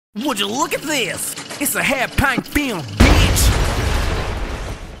Would you look at this? It's a half-pint film, bitch!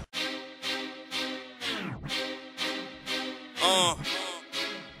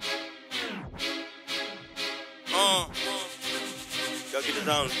 Go get the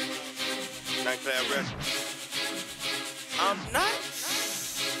zone. Night Cloud Rush. I'm not.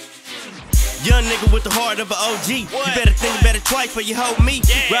 Young nigga with the heart of an OG. What? You better think about it twice before you hold me.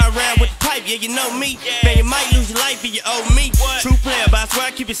 Yeah. Ride around with the pipe, yeah, you know me. Yeah. Man, you might lose your life if you owe me. What? True player, but I swear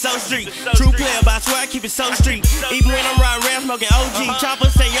I keep it so street. True player, but I swear I keep it so street. Even when I'm riding around smoking OG, chopper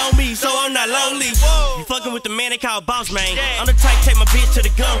stay on me, so I'm not lonely. You fucking with the man they call boss, man. I'm the type take my bitch to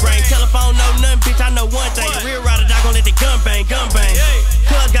the gun range. Telephone, no nothing, bitch, I know one thing. The real rider, dog gon' let the gun bang, gun bang.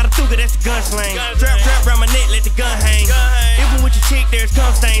 Cuz got a thuga, that's the gun slang. Strap around my neck, let the gun hang. Even with your chick, there's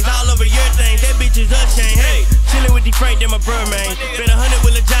cum stains all over your thing. That bitch is ashamed. Hey, chillin' with the Frank, then my bro, man. Been 100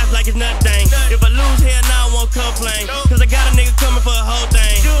 with a job like it's nothing. If I lose here, now I won't complain. Cause I got a nigga coming for a whole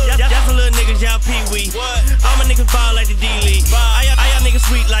thing. Y'all some little niggas, y'all pee-wee. All my niggas ball like the D-League. All y'all niggas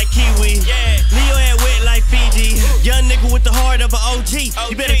sweet like Kiwi. Leo head wet like Fiji. Young nigga with the heart of an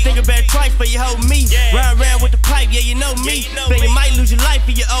OG. You better think about it twice before you hold me. Ride around with the pipe, yeah, you know me. Then you might lose your life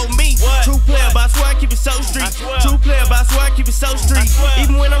if you owe me. True player, but I swear I keep it so street. True player, but I swear I keep it so street.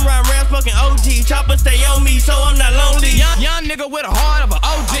 Even when I'm riding around smoking OG, chopper stay on me, so I'm not lonely. Young nigga with a heart of an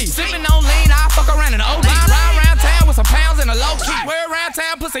OG. Sippin' on lean, I fuck around in the OD. Ride around town with some pounds in a low key. Where around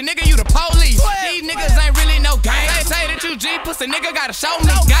town, pussy nigga, you the police. These niggas ain't really no gang. They say that you G, pussy nigga gotta show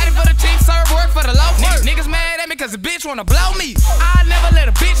me. Got it for the cheap, serve work for the low. Niggas mad at me cause the bitch wanna blow me. I never let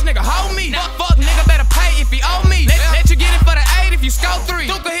a bitch nigga hold me. Fuck nigga better pay if he owe me. Let you get it for the 8 if you score 3.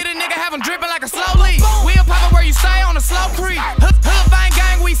 Duke hit a nigga, have him drippin' like a slow leak. We'll pop it where you stay on a slow creek. Hood fine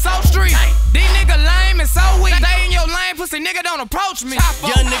gang, we so street. These niggas lame and so weak. Stay in your lane, pussy nigga, don't approach me.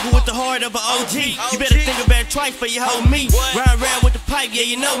 Young nigga with the heart of an OG. You better think about it twice before you hold me. Ride around with the pipe, yeah,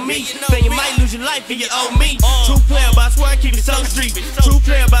 you know me. Then you might lose your life if you owe me. True player, but I swear I keep it so street. True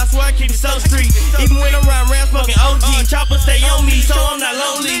player, but I swear I keep it so street. Even when I'm riding around smoking OG, chopper stay on me, so I'm not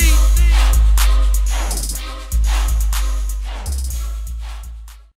lonely.